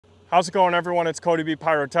How's it going, everyone? It's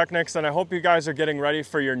CodyBPyrotechnics, and I hope you guys are getting ready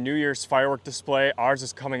for your New Year's firework display. Ours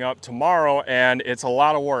is coming up tomorrow, and it's a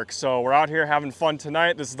lot of work. So we're out here having fun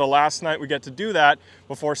tonight. This is the last night we get to do that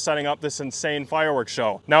before setting up this insane fireworks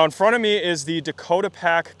show. Now, in front of me is the Dakota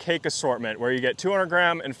Pack cake assortment, where you get 200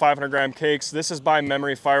 gram and 500 gram cakes. This is by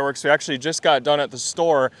Memory Fireworks. We actually just got done at the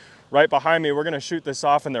store right behind me. We're gonna shoot this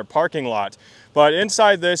off in their parking lot. But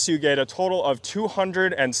inside this, you get a total of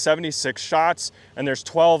 276 shots, and there's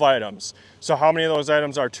 12 items. So how many of those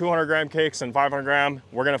items are 200 gram cakes and 500 gram?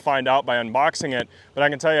 We're gonna find out by unboxing it. But I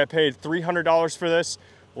can tell you I paid $300 for this.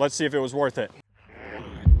 Let's see if it was worth it.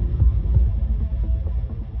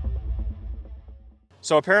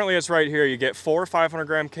 So apparently it's right here. You get 4 500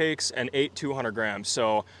 gram cakes and 8 200 grams.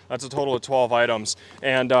 So that's a total of 12 items.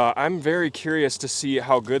 And I'm very curious to see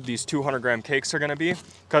how good these 200 gram cakes are gonna be,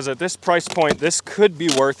 because at this price point, this could be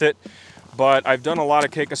worth it. But I've done a lot of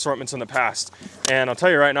cake assortments in the past. And I'll tell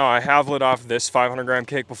you right now, I have lit off this 500 gram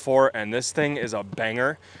cake before, and this thing is a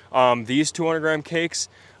banger. These 200 gram cakes,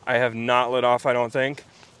 I have not lit off, I don't think.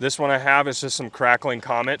 This one I have is just some crackling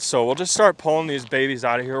comets. So we'll just start pulling these babies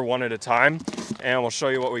out of here one at a time, and we'll show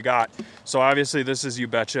you what we got. So obviously this is You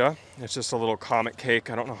Betcha. It's just a little comet cake.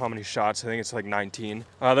 I don't know how many shots. I think it's like 19.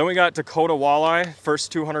 Then we got Dakota Walleye,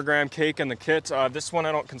 first 200 gram cake in the kit. This one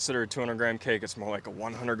I don't consider a 200 gram cake. It's more like a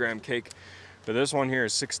 100 gram cake. But this one here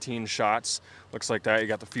is 16 shots. Looks like that. You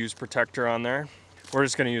got the fuse protector on there. We're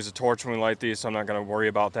just gonna use a torch when we light these, so I'm not gonna worry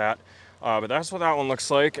about that. But that's what that one looks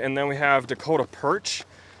like. And then we have Dakota Perch.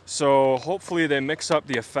 So hopefully they mix up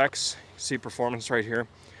the effects. See performance right here.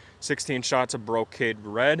 16 shots of brocade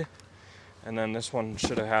red. And then this one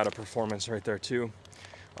should have had a performance right there too,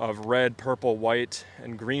 of red, purple, white,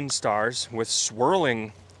 and green stars with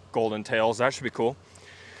swirling golden tails. That should be cool.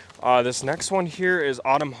 This next one here is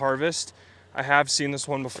Autumn Harvest. I have seen this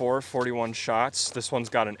one before, 41 shots. This one's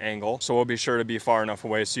got an angle, so we'll be sure to be far enough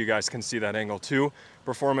away so you guys can see that angle too.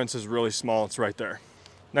 Performance is really small, it's right there.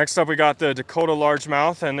 Next up, we got the Dakota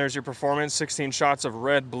Largemouth, and there's your performance, 16 shots of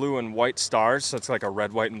red, blue, and white stars. So it's like a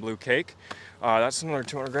red, white, and blue cake. That's another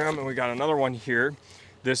 200 gram, and we got another one here.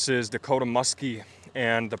 This is Dakota Muskie,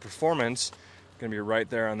 and the performance, gonna be right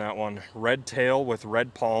there on that one. Red tail with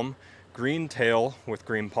red palm, green tail with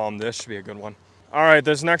green palm. This should be a good one. All right,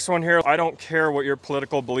 this next one here, I don't care what your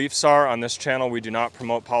political beliefs are. On this channel, we do not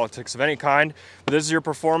promote politics of any kind. But this is your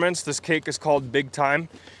performance. This cake is called Big Time.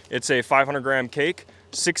 It's a 500 gram cake.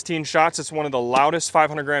 16 shots. It's one of the loudest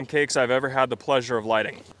 500 gram cakes I've ever had the pleasure of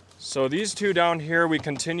lighting. So these two down here, we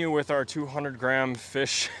continue with our 200 gram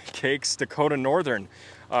fish cakes, Dakota Northern.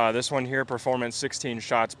 This one here, performance 16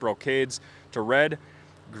 shots, brocades to red,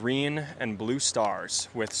 green, and blue stars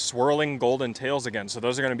with swirling golden tails again. So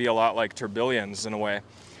those are going to be a lot like tourbillons in a way.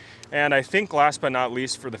 And I think last but not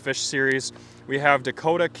least for the fish series, we have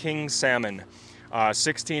Dakota King Salmon.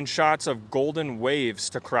 16 shots of golden waves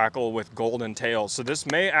to crackle with golden tails. So this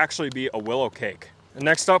may actually be a willow cake.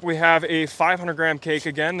 Next up, we have a 500 gram cake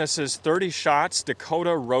again. This is 30 shots,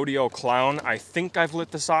 Dakota Rodeo Clown. I think I've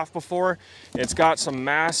lit this off before. It's got some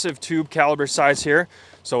massive tube caliber size here.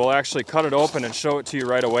 So we'll actually cut it open and show it to you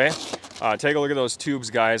right away. Take a look at those tubes,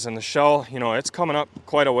 guys. And the shell, you know, it's coming up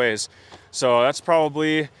quite a ways. So that's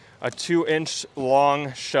probably a 2-inch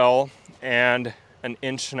long shell and an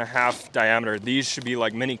 1.5 inch diameter. These should be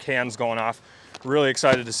like mini cans going off. Really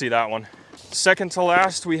excited to see that one. Second to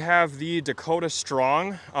last, we have the Dakota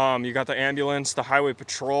Strong. You got the ambulance, the highway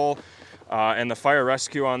patrol, and the fire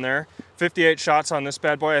rescue on there. 58 shots on this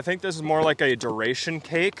bad boy. I think this is more like a duration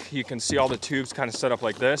cake. You can see all the tubes kind of set up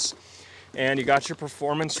like this. And you got your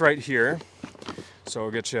performance right here. So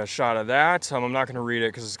we'll get you a shot of that. I'm not gonna read it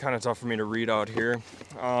because it's kind of tough for me to read out here.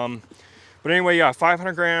 But anyway, yeah,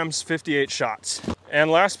 500 grams, 58 shots. And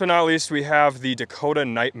last but not least, we have the Dakota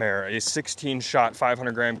Nightmare, a 16 shot,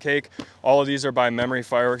 500 gram cake. All of these are by Memory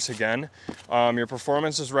Fireworks again. Your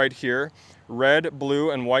performance is right here. Red, blue,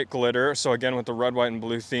 and white glitter. So again, with the red, white, and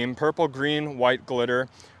blue theme. Purple, green, white glitter.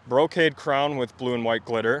 Brocade crown with blue and white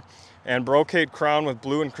glitter. And brocade crown with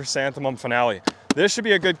blue and chrysanthemum finale. This should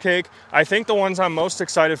be a good cake. I think the ones I'm most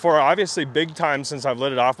excited for are obviously Big Time, since I've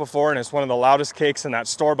lit it off before, and it's one of the loudest cakes in that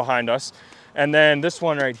store behind us. And then this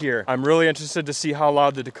one right here. I'm really interested to see how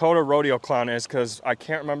loud the Dakota Rodeo Clown is, because I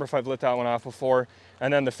can't remember if I've lit that one off before.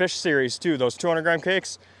 And then the fish series too, those 200 gram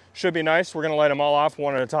cakes. Should be nice. We're gonna light them all off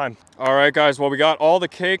one at a time. All right, guys, well, we got all the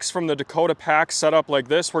cakes from the Dakota pack set up like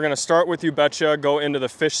this. We're gonna start with You Betcha, go into the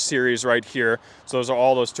fish series right here. So those are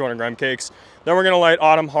all those 200 gram cakes. Then we're gonna light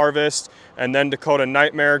Autumn Harvest, and then Dakota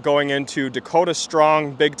Nightmare, going into Dakota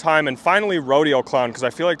Strong, Big Time, and finally Rodeo Clown, because I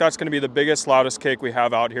feel like that's gonna be the biggest, loudest cake we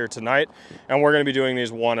have out here tonight. And we're gonna be doing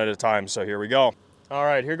these one at a time, so here we go. All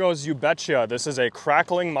right, here goes You Betcha. This is a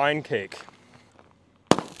crackling mine cake.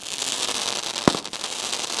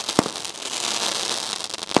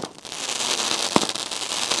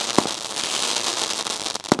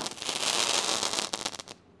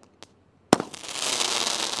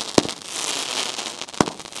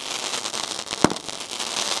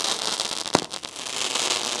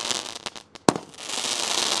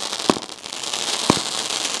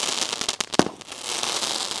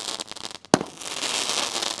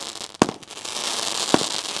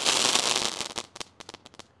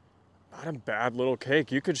 Not a bad little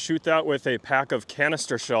cake. You could shoot that with a pack of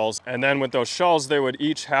canister shells, and then with those shells, they would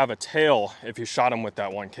each have a tail if you shot them with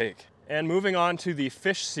that one cake. And moving on to the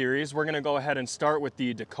fish series, we're gonna go ahead and start with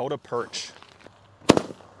the Dakota perch.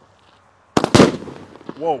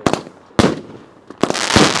 Whoa.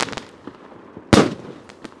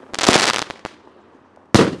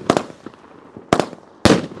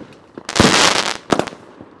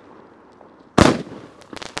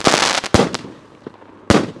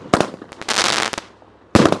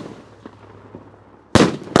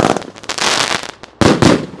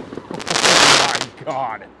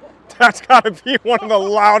 God, that's gotta be one of the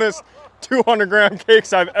loudest 200 gram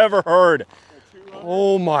cakes I've ever heard.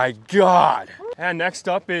 Oh my God. And next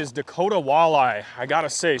up is Dakota walleye. I gotta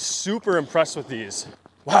say, super impressed with these.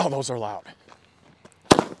 Wow, those are loud.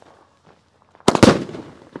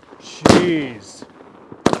 Jeez.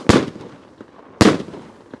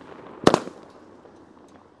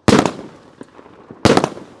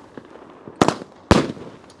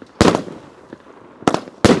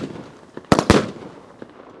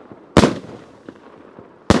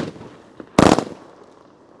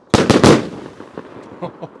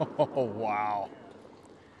 Oh, wow.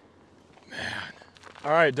 Man.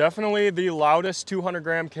 All right, definitely the loudest 200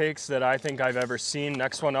 gram cakes that I think I've ever seen.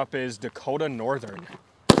 Next one up is Dakota Northern.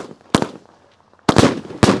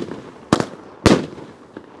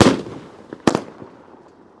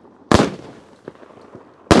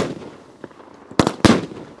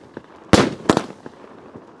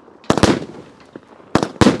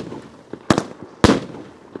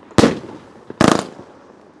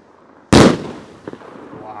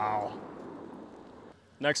 Wow.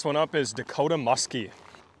 Next one up is Dakota Muskie.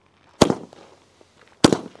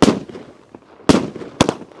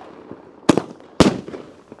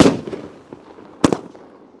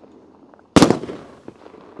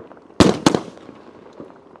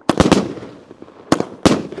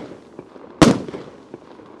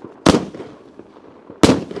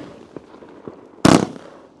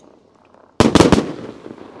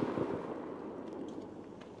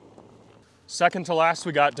 Second to last,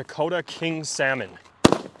 we got Dakota King Salmon.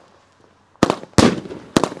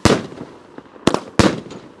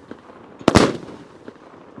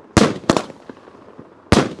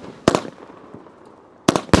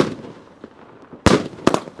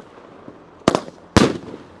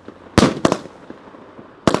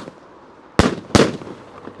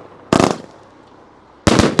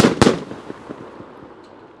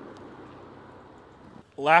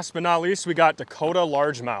 Last but not least, we got Dakota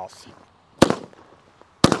Largemouth.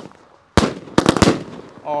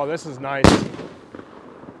 Oh, this is nice.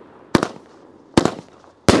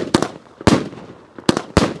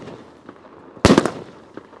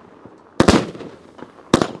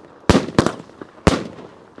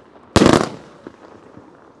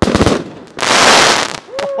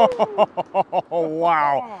 Oh,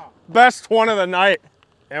 wow. Best one of the night.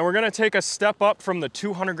 And we're gonna take a step up from the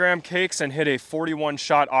 200 gram cakes and hit a 41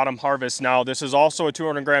 shot autumn harvest. Now, this is also a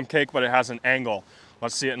 200 gram cake, but it has an angle.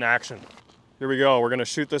 Let's see it in action. Here we go. We're gonna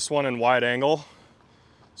shoot this one in wide angle.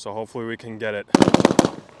 So hopefully we can get it.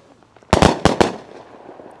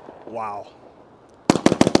 Wow.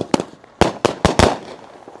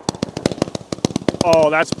 Oh,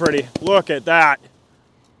 that's pretty. Look at that.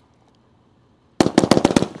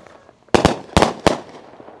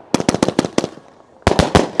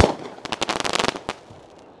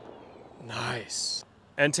 Nice.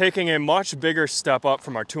 And taking a much bigger step up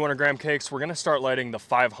from our 200 gram cakes, we're gonna start lighting the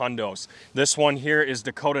 5 hundos. This one here is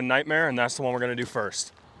Dakota Nightmare, and that's the one we're gonna do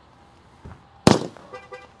first.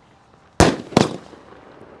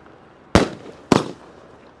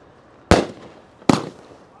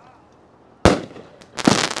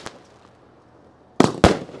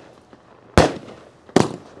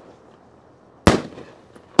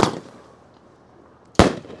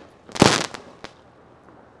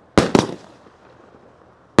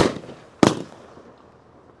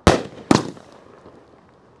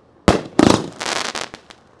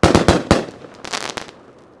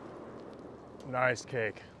 Nice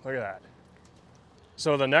cake. Look at that.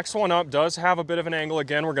 So the next one up does have a bit of an angle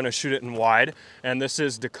again. We're gonna shoot it in wide, and this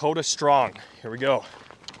is Dakota Strong. Here we go.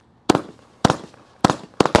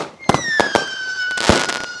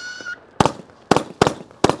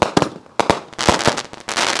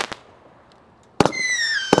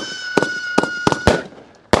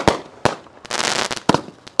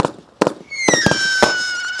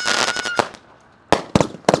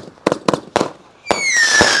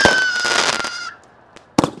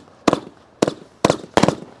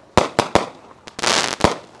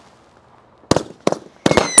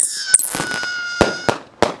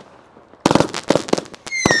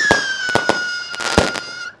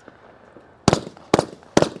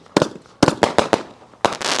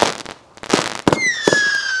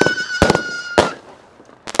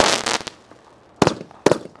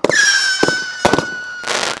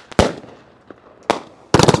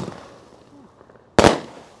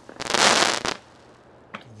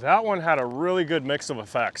 That one had a really good mix of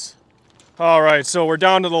effects. All right, so we're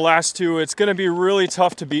down to the last two. It's gonna be really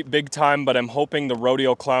tough to beat Big Time, but I'm hoping the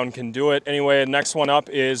Rodeo Clown can do it. Anyway, the next one up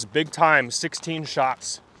is Big Time, 16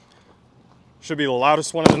 shots. Should be the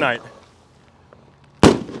loudest one of the night.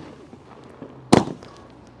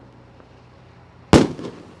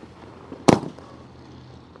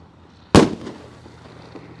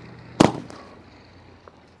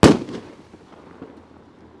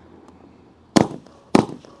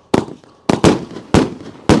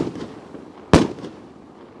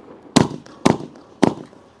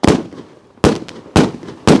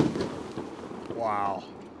 Wow.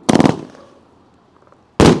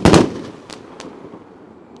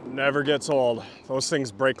 Never gets old. Those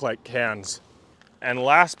things break like cans. And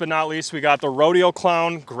last but not least, we got the Rodeo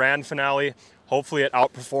Clown grand finale. Hopefully it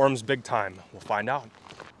outperforms Big Time. We'll find out.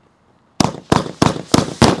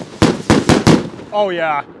 Oh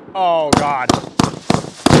yeah. Oh God.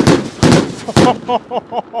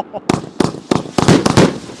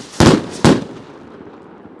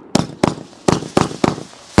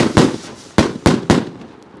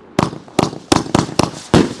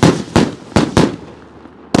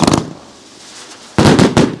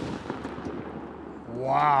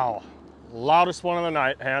 Wow, loudest one of the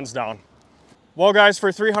night, hands down. Well guys,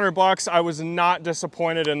 for 300 bucks, I was not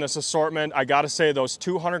disappointed in this assortment. I gotta say those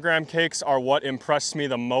 200-gram cakes are what impressed me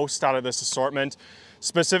the most out of this assortment,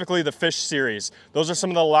 specifically the fish series. Those are some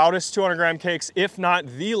of the loudest 200-gram cakes, if not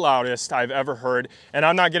the loudest I've ever heard. And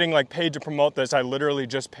I'm not getting like paid to promote this. I literally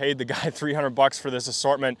just paid the guy 300 bucks for this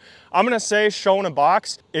assortment. I'm gonna say show in a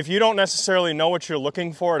box. If you don't necessarily know what you're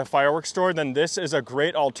looking for at a fireworks store, then this is a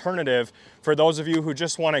great alternative for those of you who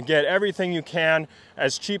just want to get everything you can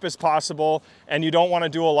as cheap as possible and you don't want to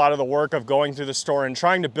do a lot of the work of going through the store and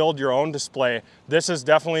trying to build your own display. This is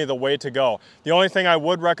definitely the way to go. The only thing I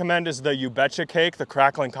would recommend is the You Betcha cake, the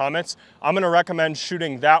Crackling Comets. I'm going to recommend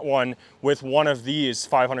shooting that one with one of these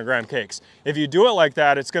 500-gram cakes. If you do it like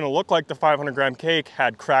that, it's going to look like the 500-gram cake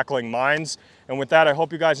had crackling mines. And with that, I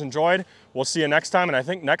hope you guys enjoyed. We'll see you next time, and I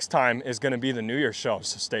think next time is going to be the New Year's show,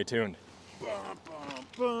 so stay tuned.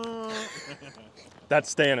 That's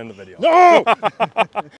staying in the video. No!